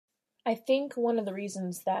I think one of the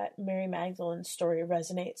reasons that Mary Magdalene's story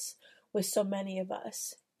resonates with so many of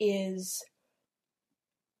us is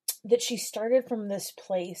that she started from this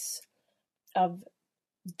place of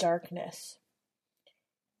darkness,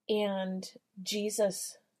 and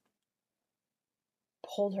Jesus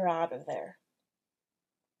pulled her out of there.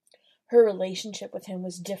 Her relationship with him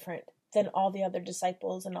was different than all the other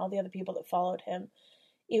disciples and all the other people that followed him.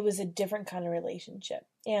 It was a different kind of relationship.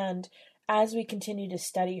 And as we continue to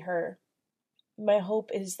study her, my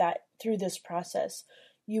hope is that through this process,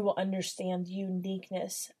 you will understand the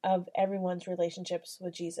uniqueness of everyone's relationships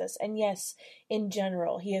with Jesus. And yes, in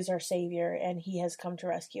general, he is our Savior and he has come to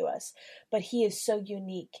rescue us. But he is so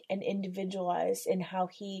unique and individualized in how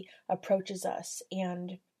he approaches us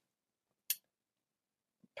and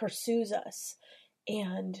pursues us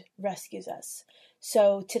and rescues us.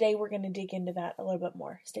 So today we're going to dig into that a little bit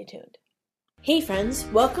more. Stay tuned. Hey friends,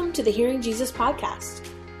 welcome to the Hearing Jesus podcast.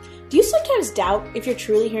 Do you sometimes doubt if you're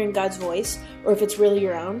truly hearing God's voice or if it's really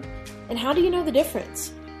your own? And how do you know the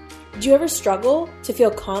difference? Do you ever struggle to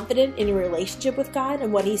feel confident in your relationship with God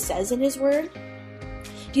and what he says in his word?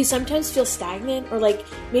 Do you sometimes feel stagnant or like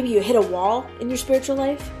maybe you hit a wall in your spiritual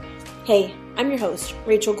life? Hey, I'm your host,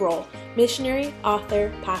 Rachel Grohl, missionary,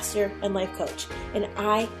 author, pastor, and life coach, and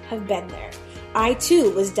I have been there. I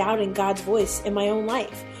too was doubting God's voice in my own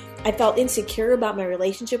life. I felt insecure about my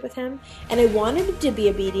relationship with him, and I wanted to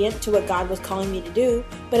be obedient to what God was calling me to do,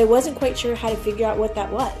 but I wasn't quite sure how to figure out what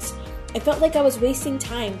that was. I felt like I was wasting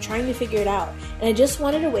time trying to figure it out, and I just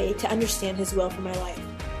wanted a way to understand his will for my life.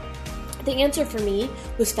 The answer for me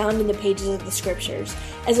was found in the pages of the scriptures,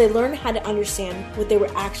 as I learned how to understand what they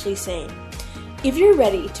were actually saying. If you're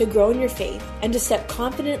ready to grow in your faith and to step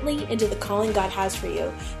confidently into the calling God has for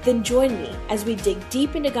you, then join me as we dig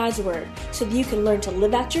deep into God's Word so that you can learn to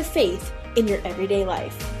live out your faith in your everyday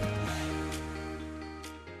life.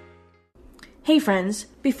 Hey friends,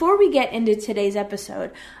 before we get into today's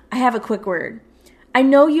episode, I have a quick word. I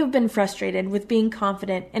know you've been frustrated with being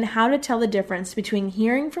confident in how to tell the difference between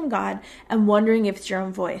hearing from God and wondering if it's your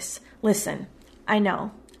own voice. Listen, I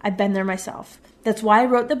know. I've been there myself. That's why I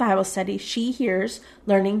wrote the Bible study, She Hears,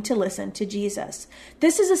 Learning to Listen to Jesus.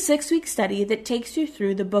 This is a 6-week study that takes you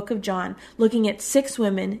through the book of John, looking at 6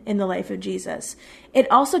 women in the life of Jesus. It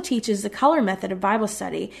also teaches the color method of Bible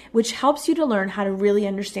study, which helps you to learn how to really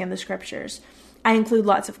understand the scriptures. I include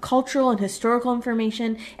lots of cultural and historical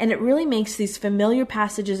information, and it really makes these familiar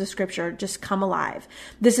passages of scripture just come alive.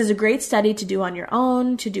 This is a great study to do on your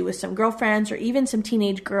own, to do with some girlfriends, or even some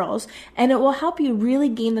teenage girls, and it will help you really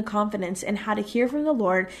gain the confidence in how to hear from the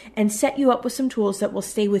Lord and set you up with some tools that will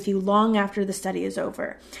stay with you long after the study is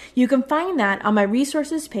over. You can find that on my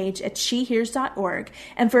resources page at shehears.org,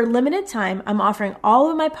 and for a limited time, I'm offering all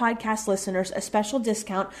of my podcast listeners a special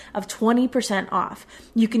discount of 20% off.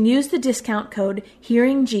 You can use the discount code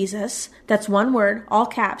Hearing Jesus, that's one word, all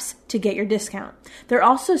caps, to get your discount. There are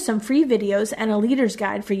also some free videos and a leader's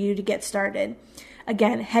guide for you to get started.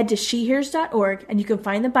 Again, head to shehears.org and you can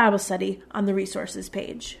find the Bible study on the resources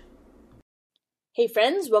page. Hey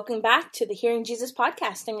friends, welcome back to the Hearing Jesus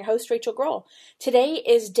podcast. I'm your host, Rachel Grohl. Today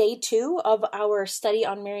is day 2 of our study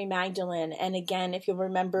on Mary Magdalene. And again, if you'll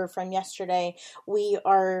remember from yesterday, we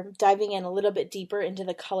are diving in a little bit deeper into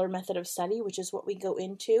the color method of study, which is what we go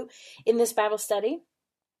into in this Bible study.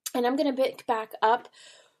 And I'm going to pick back up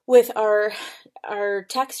with our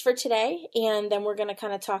text for today, and then we're going to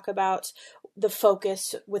kind of talk about the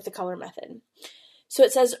focus with the color method. So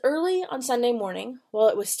it says, early on Sunday morning, while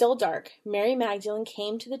it was still dark, Mary Magdalene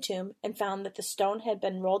came to the tomb and found that the stone had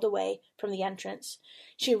been rolled away from the entrance.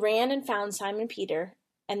 She ran and found Simon Peter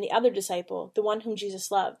and the other disciple, the one whom Jesus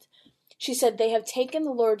loved. She said, "They have taken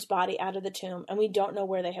the Lord's body out of the tomb, and we don't know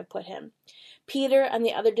where they have put him." Peter and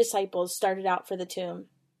the other disciples started out for the tomb.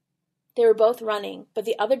 They were both running, but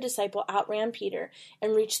the other disciple outran Peter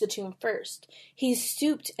and reached the tomb first. He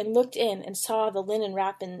stooped and looked in and saw the linen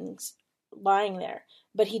wrappings lying there,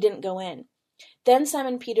 but he didn't go in. Then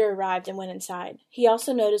Simon Peter arrived and went inside. He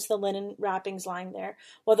also noticed the linen wrappings lying there,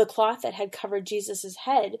 while the cloth that had covered Jesus'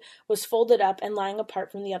 head was folded up and lying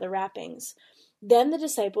apart from the other wrappings. Then the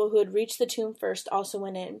disciple who had reached the tomb first also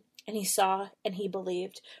went in, and he saw and he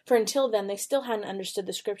believed, for until then they still hadn't understood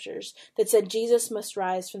the scriptures that said Jesus must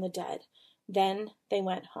rise from the dead. Then they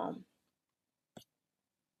went home.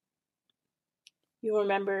 You'll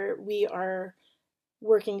remember we are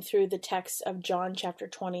working through the text of John chapter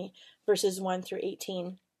 20, verses 1 through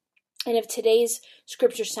 18. And if today's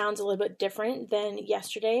scripture sounds a little bit different than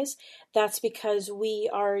yesterday's, that's because we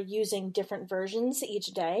are using different versions each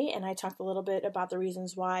day. And I talked a little bit about the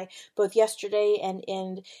reasons why, both yesterday and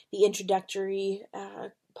in the introductory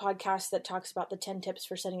podcast that talks about the 10 tips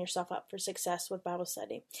for setting yourself up for success with Bible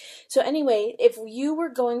study. So anyway, if you were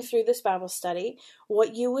going through this Bible study,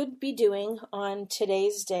 what you would be doing on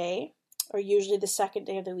today's day, or usually the second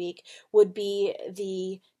day of the week, would be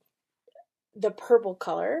the purple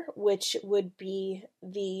color, which would be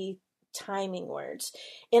the timing words.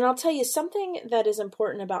 And I'll tell you something that is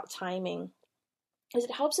important about timing is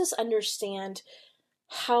it helps us understand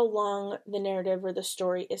how long the narrative or the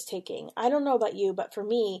story is taking. I don't know about you, but for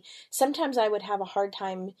me, sometimes I would have a hard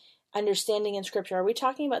time understanding in scripture. Are we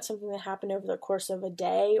talking about something that happened over the course of a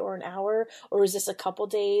day or an hour, or is this a couple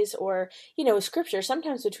days? Or, scripture,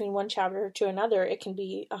 sometimes between one chapter to another, it can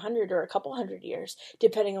be 100 or a couple hundred years,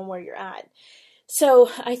 depending on where you're at. So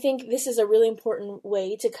I think this is a really important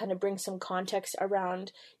way to kind of bring some context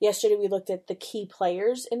around. Yesterday we looked at the key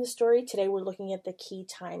players in the story. Today we're looking at the key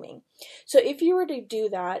timing. So if you were to do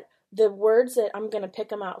that, the words that I'm going to pick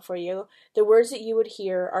them out for you, the words that you would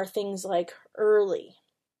hear are things like early,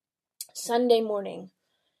 Sunday morning.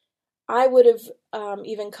 I would have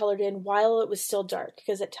even colored in while it was still dark,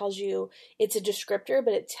 because it tells you, it's a descriptor,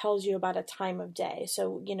 but it tells you about a time of day.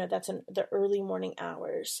 So, that's in the early morning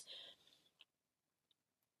hours.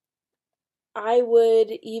 I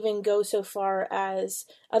would even go so far as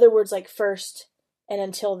other words like first and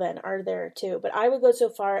until then are there too. But I would go so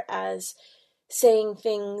far as saying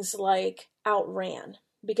things like outran.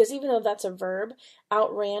 Because even though that's a verb,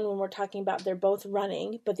 outran, when we're talking about they're both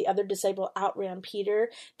running, but the other disciple outran Peter,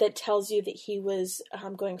 that tells you that he was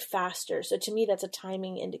going faster. So to me, that's a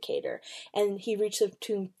timing indicator. And he reached the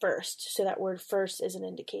tomb first. So that word first is an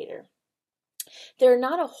indicator. There are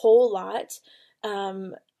not a whole lot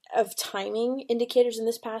of timing indicators in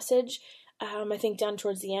this passage. I think down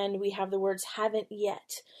towards the end, we have the words haven't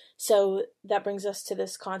yet. So that brings us to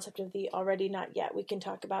this concept of the already not yet. We can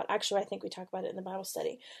talk about, actually, I think we talk about it in the Bible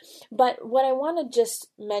study. But what I want to just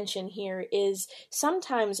mention here is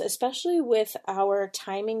sometimes, especially with our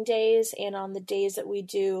timing days and on the days that we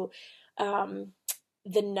do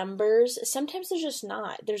the numbers, sometimes there's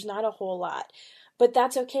not a whole lot. But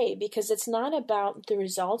that's okay, because it's not about the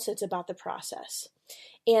results, it's about the process.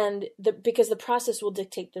 And because the process will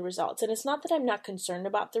dictate the results. And it's not that I'm not concerned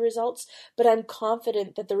about the results, but I'm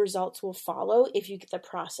confident that the results will follow if you get the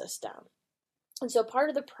process down. And so part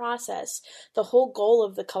of the process, the whole goal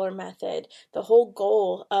of the color method, the whole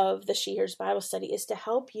goal of the She Hears Bible study is to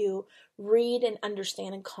help you read and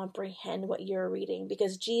understand and comprehend what you're reading.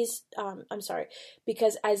 Because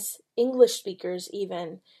because as English speakers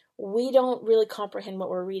even, we don't really comprehend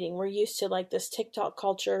what we're reading. We're used to like this TikTok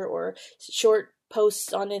culture or short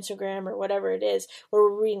posts on Instagram or whatever it is, where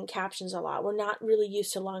we're reading captions a lot. We're not really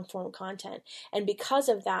used to long form content. And because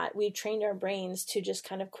of that, we've trained our brains to just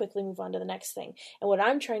kind of quickly move on to the next thing. And what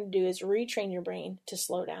I'm trying to do is retrain your brain to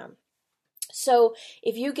slow down. So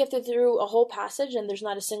if you get through a whole passage and there's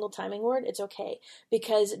not a single timing word, it's okay,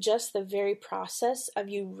 because just the very process of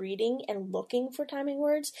you reading and looking for timing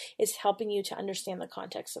words is helping you to understand the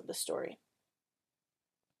context of the story.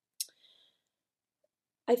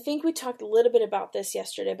 I think we talked a little bit about this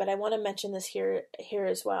yesterday, but I want to mention this here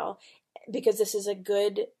as well, because this is a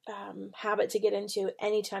good habit to get into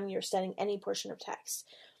anytime you're studying any portion of text.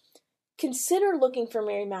 Consider looking for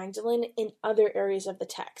Mary Magdalene in other areas of the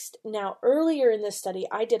text. Now, earlier in this study,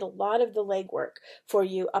 I did a lot of the legwork for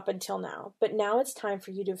you up until now, but now it's time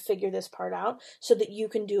for you to figure this part out so that you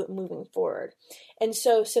can do it moving forward. And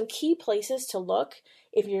so some key places to look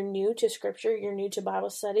if you're new to scripture, you're new to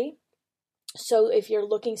Bible study. So if you're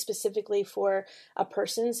looking specifically for a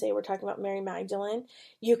person, say we're talking about Mary Magdalene,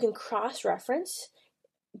 you can cross-reference.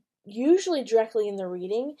 Usually directly in the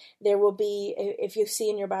reading, there will be, if you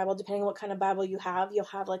see in your Bible, depending on what kind of Bible you have, you'll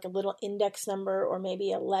have like a little index number or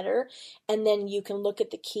maybe a letter, and then you can look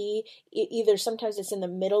at the key. Either sometimes it's in the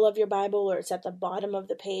middle of your Bible or it's at the bottom of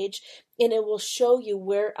the page, and it will show you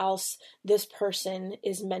where else this person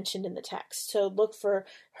is mentioned in the text. So look for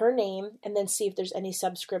her name and then see if there's any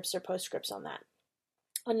subscripts or postscripts on that.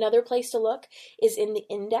 Another place to look is in the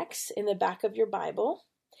index in the back of your Bible.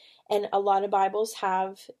 And a lot of Bibles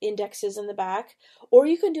have indexes in the back. Or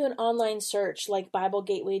you can do an online search like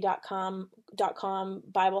BibleGateway.com,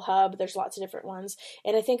 Bible Hub. There's lots of different ones.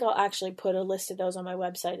 And I think I'll actually put a list of those on my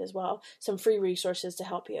website as well. Some free resources to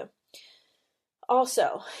help you.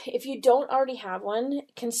 Also, if you don't already have one,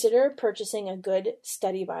 consider purchasing a good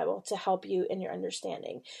study Bible to help you in your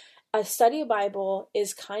understanding. A study Bible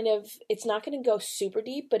is it's not going to go super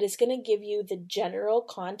deep, but it's going to give you the general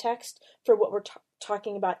context for what we're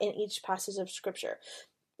talking about in each passage of scripture.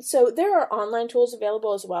 So there are online tools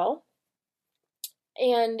available as well.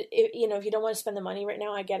 And if you don't want to spend the money right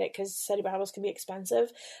now, I get it, because study Bibles can be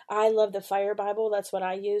expensive. I love the Fire Bible. That's what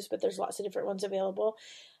I use, but there's lots of different ones available.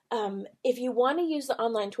 If you want to use the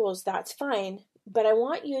online tools, that's fine. But I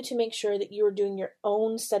want you to make sure that you're doing your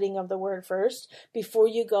own studying of the Word first before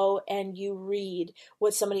you go and you read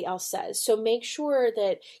what somebody else says. So make sure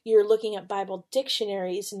that you're looking at Bible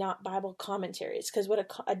dictionaries, not Bible commentaries, because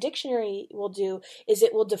what a dictionary will do is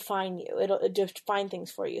it will define you. It'll define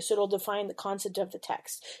things for you. So it'll define the concept of the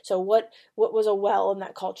text. So what was a well in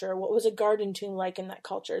that culture? What was a garden tomb like in that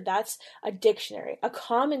culture? That's a dictionary. A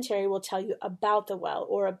commentary will tell you about the well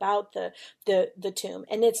or about the tomb.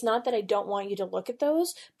 And it's not that I don't want you to look at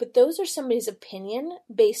those, but those are somebody's opinion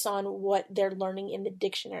based on what they're learning in the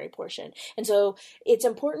dictionary portion. And so it's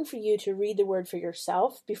important for you to read the Word for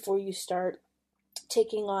yourself before you start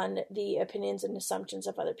taking on the opinions and assumptions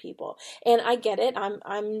of other people. And I get it.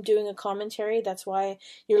 I'm doing a commentary. That's why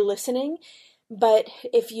you're listening. But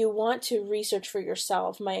if you want to research for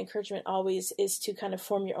yourself, my encouragement always is to kind of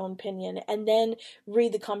form your own opinion and then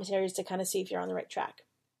read the commentaries to kind of see if you're on the right track.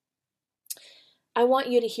 I want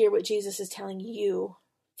you to hear what Jesus is telling you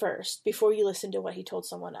first before you listen to what he told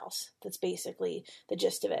someone else. That's basically the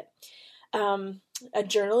gist of it. A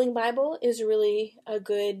journaling Bible is really a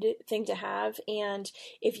good thing to have. And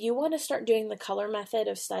if you want to start doing the color method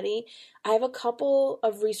of study, I have a couple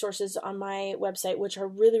of resources on my website which are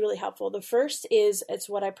really, really helpful. The first it's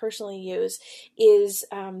what I personally use, is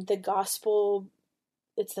the gospel.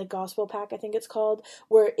 It's the gospel pack, I think it's called,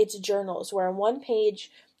 where it's journals, where on one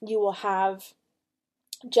page you will have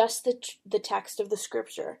just the text of the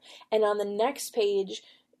scripture, and on the next page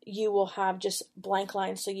you will have just blank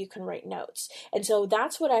lines so you can write notes. And so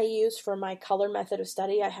that's what I use for my color method of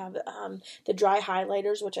study. I have the dry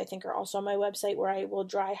highlighters, which I think are also on my website, where I will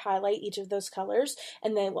dry highlight each of those colors,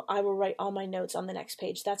 and then I will write all my notes on the next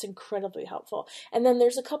page. That's incredibly helpful. And then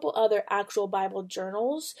there's a couple other actual Bible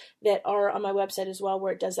journals that are on my website as well,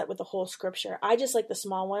 where it does that with the whole scripture. I just like the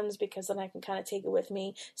small ones because then I can kind of take it with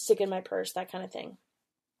me, stick it in my purse, that kind of thing.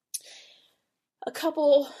 A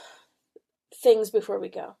couple things before we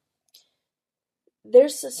go.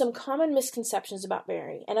 There's some common misconceptions about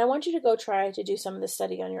Mary, and I want you to go try to do some of the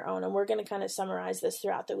study on your own, and we're going to kind of summarize this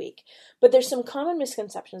throughout the week. But there's some common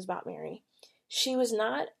misconceptions about Mary. She was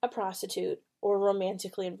not a prostitute or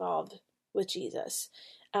romantically involved with Jesus.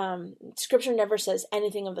 Scripture never says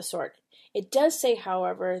anything of the sort. It does say,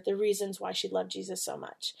 however, the reasons why she loved Jesus so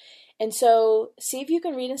much. And so see if you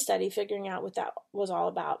can read and study, figuring out what that was all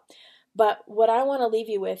about. But what I want to leave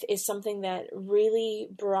you with is something that really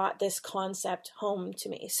brought this concept home to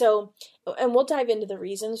me. So, and we'll dive into the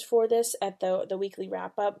reasons for this at the weekly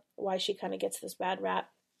wrap up, why she kind of gets this bad rap.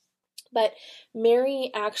 But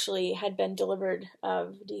Mary actually had been delivered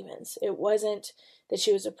of demons. It wasn't that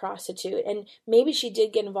she was a prostitute. And maybe she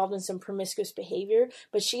did get involved in some promiscuous behavior,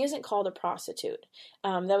 but she isn't called a prostitute.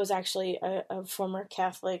 That was actually a former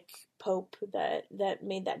Catholic pope that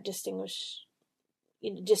made that distinguish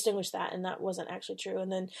that, and that wasn't actually true.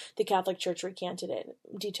 And then the Catholic Church recanted it.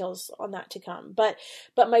 Details on that to come. But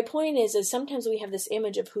my point is sometimes we have this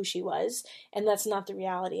image of who she was, and that's not the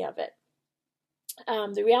reality of it.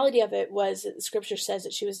 The reality of it was that the scripture says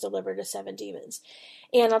that she was delivered of 7 demons.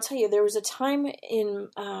 And I'll tell you, there was a time in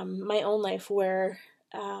my own life where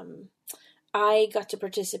I got to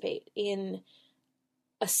participate in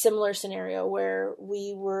a similar scenario where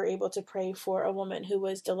we were able to pray for a woman who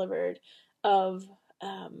was delivered of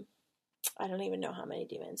I don't even know how many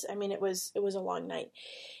demons. I mean, it was a long night,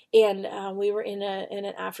 and we were in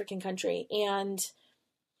an African country, and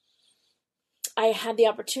I had the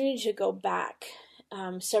opportunity to go back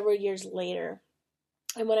several years later.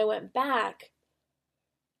 And when I went back,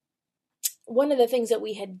 one of the things that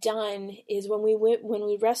we had done is when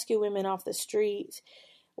we rescue women off the street,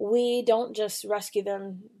 we don't just rescue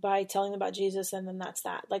them by telling them about Jesus and then that's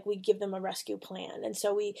that. Like, we give them a rescue plan. And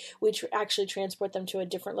so we actually transport them to a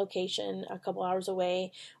different location a couple hours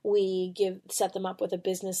away. We set them up with a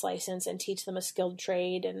business license and teach them a skilled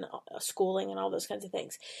trade and schooling and all those kinds of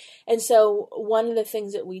things. And so one of the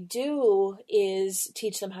things that we do is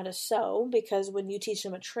teach them how to sew, because when you teach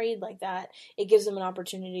them a trade like that, it gives them an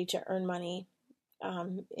opportunity to earn money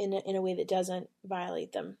in a way that doesn't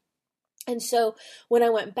violate them. And so when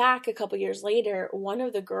I went back a couple years later, one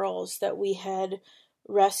of the girls that we had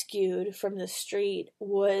rescued from the street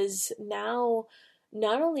was now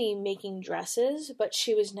not only making dresses, but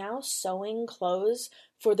she was now sewing clothes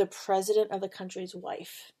for the president of the country's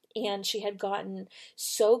wife. And she had gotten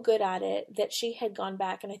so good at it that she had gone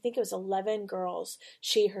back, and I think it was 11 girls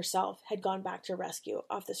she herself had gone back to rescue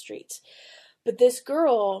off the streets. But this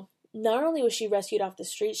girl not only was she rescued off the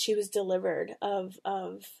streets, she was delivered of,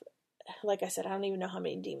 like I said, I don't even know how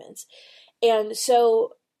many demons. And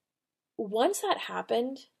so once that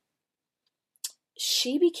happened,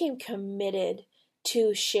 she became committed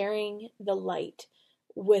to sharing the light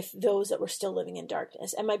with those that were still living in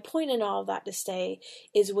darkness. And my point in all of that to say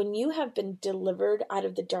is when you have been delivered out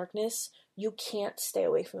of the darkness, you can't stay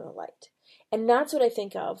away from the light. And that's what I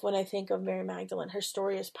think of when I think of Mary Magdalene. Her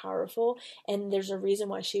story is powerful, and there's a reason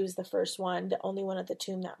why she was the first one, the only one at the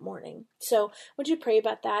tomb that morning. So would you pray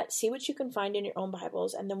about that? See what you can find in your own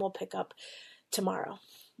Bibles, and then we'll pick up tomorrow.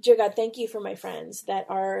 Dear God, thank you for my friends that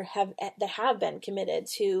have been committed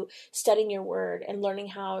to studying your word and learning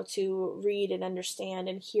how to read and understand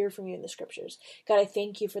and hear from you in the scriptures. God, I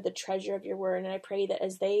thank you for the treasure of your word, and I pray that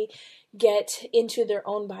as they get into their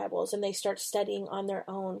own Bibles and they start studying on their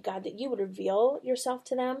own, God, that you would reveal yourself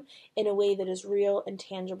to them in a way that is real and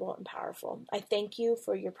tangible and powerful. I thank you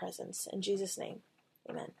for your presence. In Jesus' name,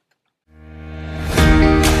 amen.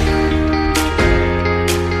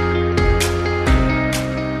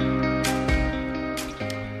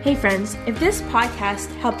 Hey friends, if this podcast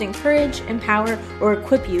helped encourage, empower, or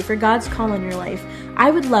equip you for God's call in your life, I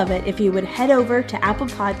would love it if you would head over to Apple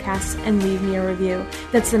Podcasts and leave me a review.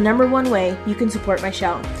 That's the #1 way you can support my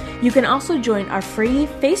show. You can also join our free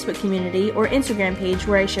Facebook community or Instagram page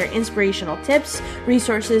where I share inspirational tips,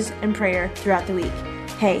 resources, and prayer throughout the week.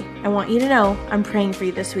 Hey, I want you to know I'm praying for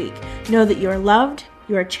you this week. Know that you are loved,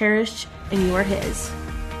 you are cherished, and you are His.